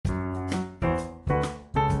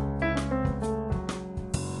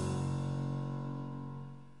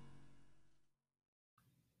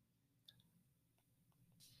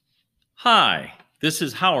Hi, this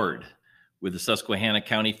is Howard with the Susquehanna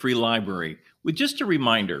County Free Library. With just a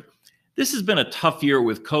reminder, this has been a tough year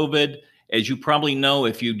with COVID. As you probably know,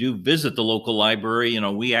 if you do visit the local library,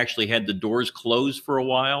 we actually had the doors closed for a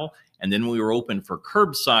while, and then we were open for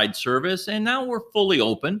curbside service, and now we're fully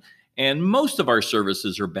open, and most of our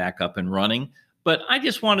services are back up and running. But I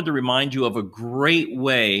just wanted to remind you of a great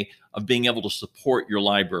way of being able to support your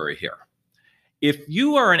library here. If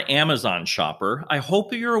you are an Amazon shopper, I hope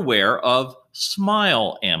that you're aware of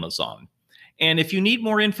Smile Amazon. And if you need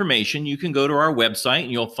more information, you can go to our website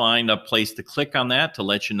and you'll find a place to click on that to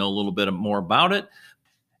let you know a little bit more about it.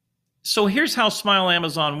 So here's how Smile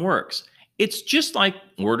Amazon works. It's just like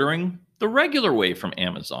ordering the regular way from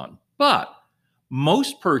Amazon, but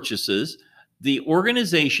most purchases, the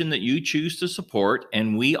organization that you choose to support,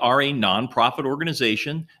 and we are a nonprofit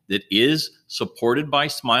organization that is supported by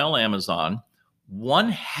Smile Amazon,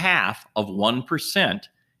 0.5%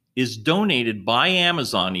 is donated by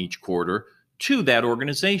Amazon each quarter to that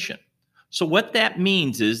organization. So what that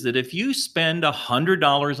means is that if you spend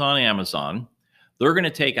 $100 on Amazon, they're going to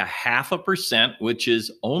take 0.5%, which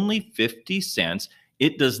is only 50 cents.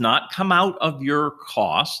 It does not come out of your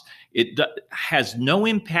cost. It has no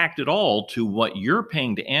impact at all to what you're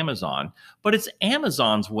paying to Amazon, but it's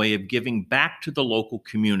Amazon's way of giving back to the local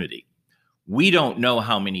community. We don't know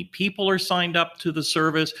how many people are signed up to the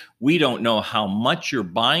service. We don't know how much you're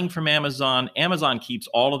buying from Amazon. Amazon keeps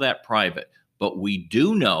all of that private. But we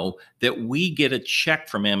do know that we get a check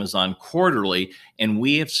from Amazon quarterly, and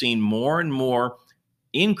we have seen more and more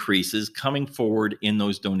increases coming forward in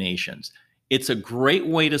those donations. It's a great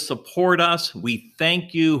way to support us. We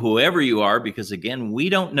thank you, whoever you are, because again, we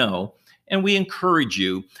don't know. And we encourage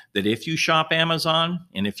you that if you shop Amazon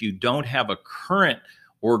and if you don't have a current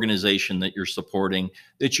organization that you're supporting,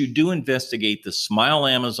 that you do investigate the Smile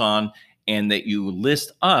Amazon and that you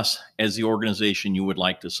list us as the organization you would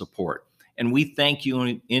like to support. And we thank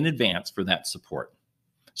you in advance for that support.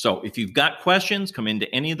 So if you've got questions, come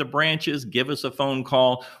into any of the branches, give us a phone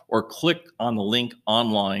call, or click on the link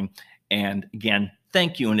online. And again,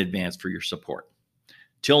 thank you in advance for your support.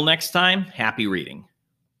 Till next time, happy reading.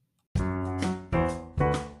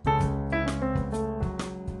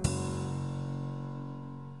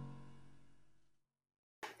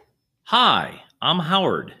 Hi, I'm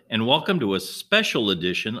Howard, and welcome to a special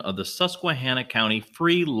edition of the Susquehanna County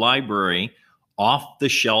Free Library Off the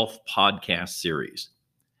Shelf podcast series.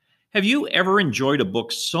 Have you ever enjoyed a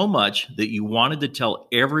book so much that you wanted to tell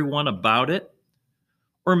everyone about it?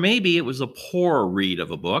 Or maybe it was a poor read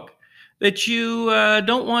of a book that you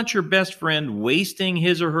don't want your best friend wasting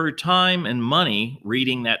his or her time and money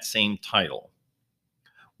reading that same title.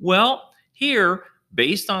 Well, here,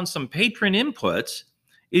 based on some patron inputs,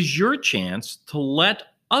 is your chance to let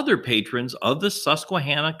other patrons of the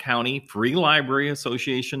Susquehanna County Free Library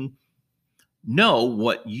Association know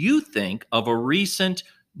what you think of a recent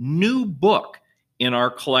new book in our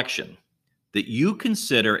collection that you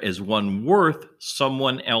consider as one worth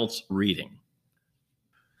someone else reading.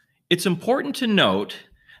 It's important to note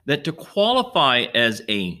that to qualify as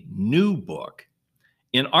a new book,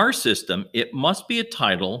 in our system, it must be a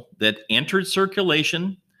title that entered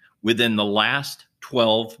circulation within the last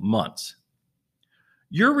 12 months.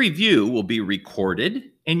 Your review will be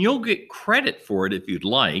recorded, and you'll get credit for it if you'd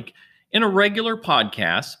like in a regular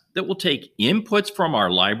podcast that will take inputs from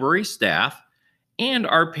our library staff and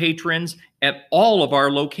our patrons at all of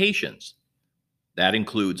our locations. That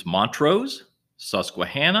includes Montrose,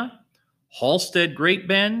 Susquehanna, Halstead Great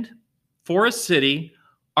Bend, Forest City,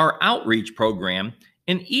 our outreach program,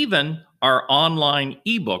 and even our online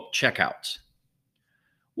ebook checkouts.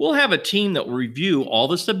 We'll have a team that will review all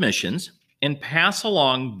the submissions and pass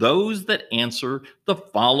along those that answer the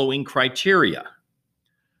following criteria.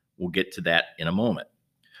 We'll get to that in a moment.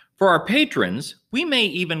 For our patrons, we may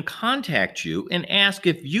even contact you and ask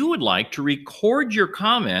if you would like to record your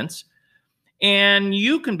comments, and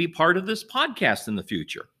you can be part of this podcast in the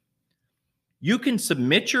future. You can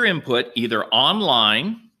submit your input either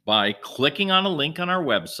online by clicking on a link on our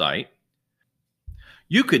website.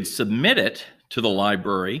 You could submit it to the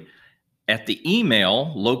library at the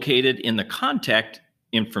email located in the contact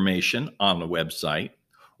information on the website,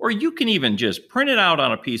 or you can even just print it out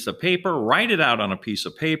on a piece of paper, write it out on a piece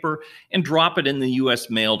of paper, and drop it in the U.S.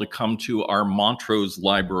 mail to come to our Montrose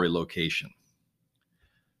Library location.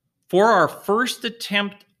 For our first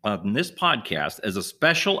attempt on this podcast as a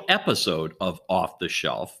special episode of Off the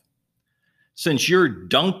Shelf, since you're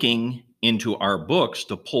dunking into our books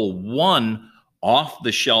to pull one off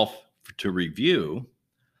the shelf to review,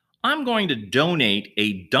 I'm going to donate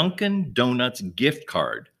a Dunkin' Donuts gift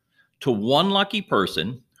card to one lucky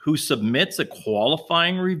person who submits a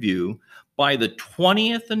qualifying review by the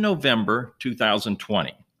 20th of November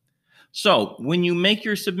 2020. So when you make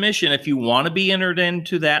your submission, if you want to be entered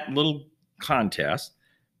into that little contest,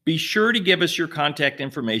 be sure to give us your contact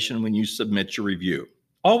information when you submit your review.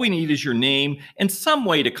 All we need is your name and some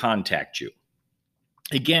way to contact you.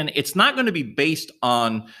 Again, it's not going to be based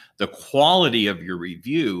on the quality of your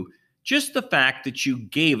review, just the fact that you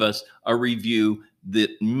gave us a review that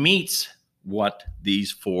meets what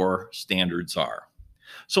these 4 standards are.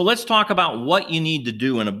 So let's talk about what you need to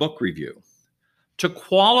do in a book review. To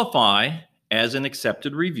qualify as an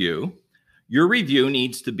accepted review, your review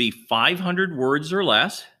needs to be 500 words or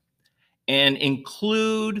less and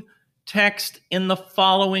include text in the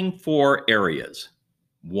following 4 areas.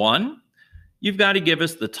 1, you've got to give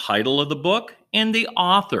us the title of the book and the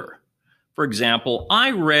author. For example,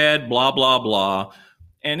 I read blah, blah, blah,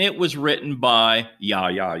 and it was written by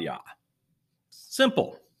ya.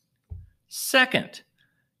 Simple. Second,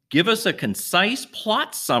 give us a concise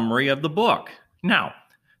plot summary of the book. Now,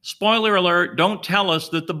 spoiler alert, don't tell us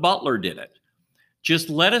that the butler did it. Just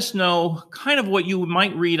let us know kind of what you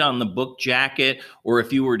might read on the book jacket, or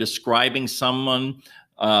if you were describing someone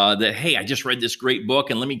that, hey, I just read this great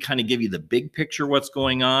book and let me kind of give you the big picture what's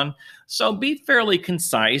going on. So be fairly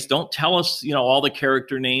concise. Don't tell us, all the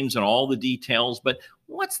character names and all the details, but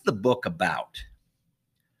what's the book about?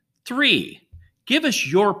 3, give us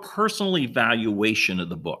your personal evaluation of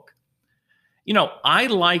the book. I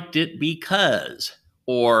liked it because,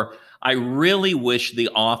 or I really wish the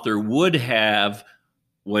author would have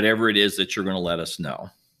whatever it is that you're going to let us know.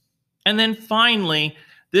 And then finally,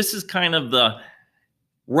 this is kind of the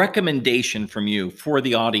recommendation from you for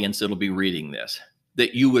the audience that'll be reading this,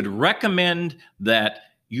 that you would recommend that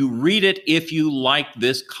you read it if you like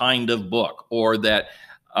this kind of book, or that,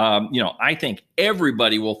 I think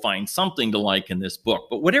everybody will find something to like in this book,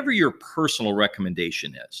 but whatever your personal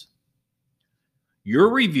recommendation is.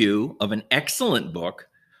 Your review of an excellent book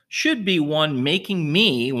should be one making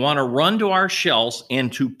me want to run to our shelves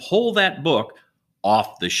and to pull that book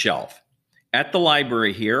off the shelf at the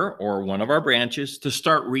library here or one of our branches to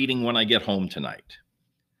start reading when I get home tonight.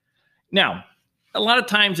 Now, a lot of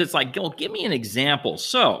times it's like, well, give me an example.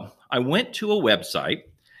 So I went to a website,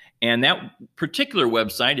 and that particular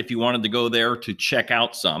website, if you wanted to go there to check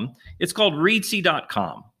out some, it's called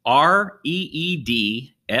reedsy.com,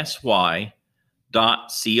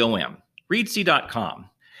 reedsy.com, reedsy.com.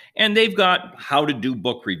 And they've got how to do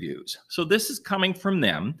book reviews. So this is coming from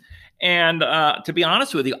them. And to be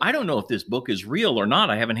honest with you, I don't know if this book is real or not.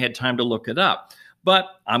 I haven't had time to look it up. But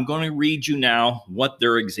I'm going to read you now what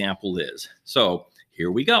their example is. So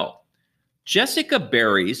here we go. Jessica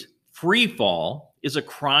Barry's Free Fall is a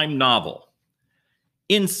crime novel.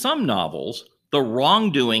 In some novels, the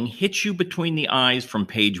wrongdoing hits you between the eyes from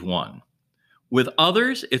page 1. With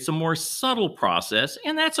others, it's a more subtle process,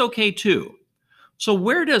 and that's okay too. So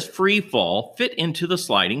where does Free Fall fit into the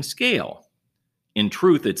sliding scale? In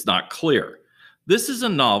truth, it's not clear. This is a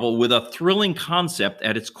novel with a thrilling concept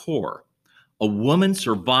at its core. A woman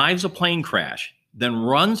survives a plane crash, then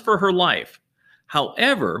runs for her life.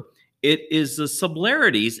 However, it is the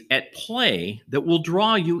similarities at play that will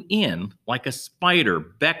draw you in like a spider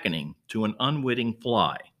beckoning to an unwitting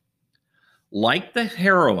fly. Like the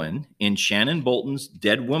heroine in Shannon Bolton's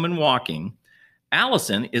Dead Woman Walking,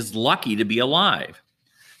 Allison is lucky to be alive.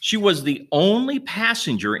 She was the only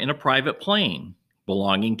passenger in a private plane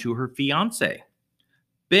belonging to her fiancé,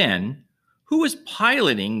 Ben, who was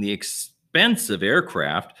piloting the expensive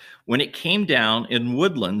aircraft when it came down in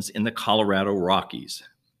woodlands in the Colorado Rockies.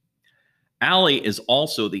 Allie is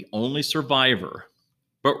also the only survivor,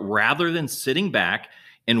 but rather than sitting back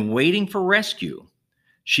and waiting for rescue,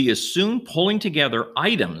 she is soon pulling together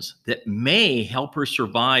items that may help her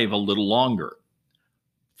survive a little longer.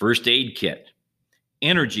 First aid kit,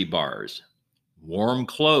 energy bars, warm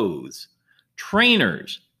clothes,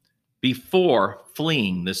 trainers, before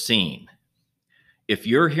fleeing the scene. If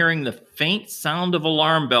you're hearing the faint sound of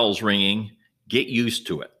alarm bells ringing, get used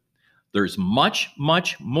to it. There's much,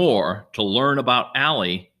 much more to learn about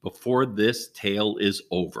Allie before this tale is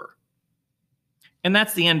over. And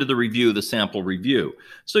that's the end of the review, the sample review.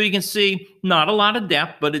 So you can see not a lot of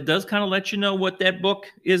depth, but it does kind of let you know what that book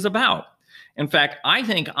is about. In fact, I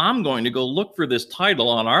think I'm going to go look for this title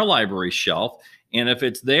on our library shelf. And if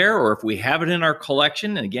it's there, or if we have it in our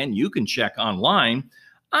collection, and again, you can check online,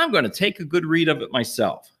 I'm going to take a good read of it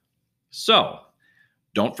myself. So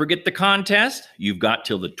don't forget the contest. You've got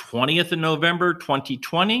till the 20th of November,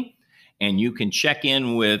 2020. and you can check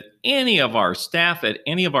in with any of our staff at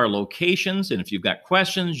any of our locations. And if you've got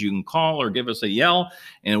questions, you can call or give us a yell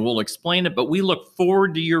and we'll explain it. But we look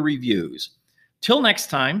forward to your reviews. Till next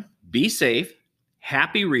time, be safe,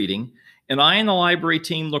 happy reading, and I and the library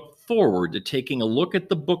team look forward to taking a look at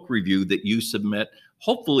the book review that you submit,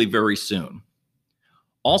 hopefully very soon.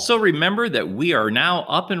 Also, remember that we are now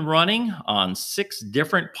up and running on 6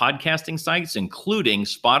 different podcasting sites, including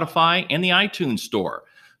Spotify and the iTunes Store.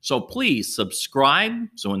 So please subscribe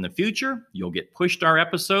so in the future you'll get pushed our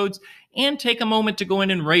episodes, and take a moment to go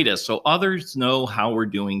in and rate us so others know how we're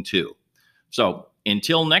doing too. So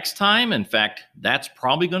until next time, in fact, that's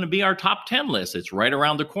probably going to be our top 10 list. It's right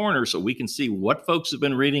around the corner so we can see what folks have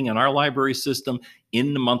been reading in our library system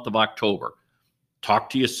in the month of October.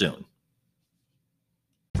 Talk to you soon.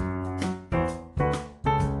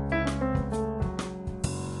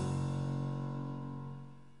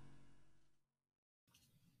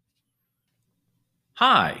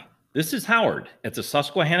 Hi, this is Howard at the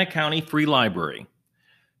Susquehanna County Free Library.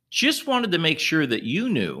 Just wanted to make sure that you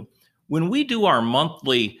knew when we do our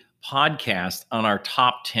monthly podcast on our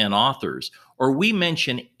top 10 authors, or we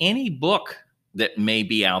mention any book that may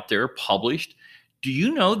be out there published, do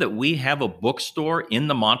you know that we have a bookstore in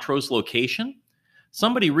the Montrose location?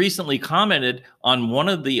 Somebody recently commented on one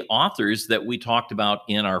of the authors that we talked about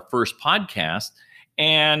in our first podcast,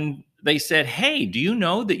 and they said, hey, do you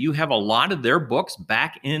know that you have a lot of their books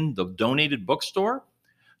back in the donated bookstore?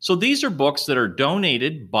 So these are books that are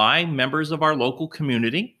donated by members of our local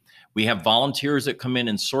community. We have volunteers that come in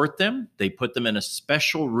and sort them. They put them in a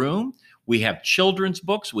special room. We have children's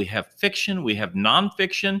books, we have fiction, we have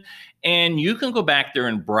nonfiction, and you can go back there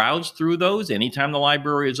and browse through those anytime the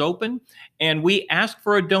library is open. And we ask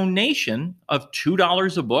for a donation of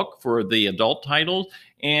 $2 a book for the adult titles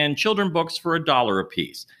and children books for $1 a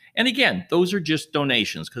piece. And again, those are just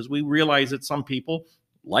donations because we realize that some people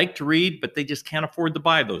like to read, but they just can't afford to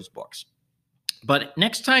buy those books. But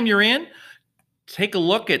next time you're in, take a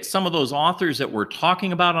look at some of those authors that we're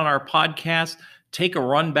talking about on our podcast. Take a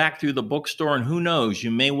run back through the bookstore, and who knows,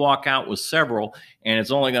 you may walk out with several, and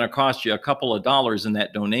it's only going to cost you a couple of dollars in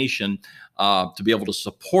that donation to be able to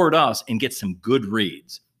support us and get some good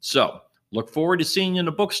reads. So look forward to seeing you in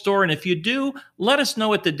the bookstore. And if you do, let us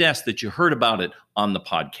know at the desk that you heard about it on the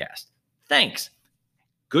podcast. Thanks.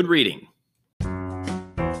 Good reading.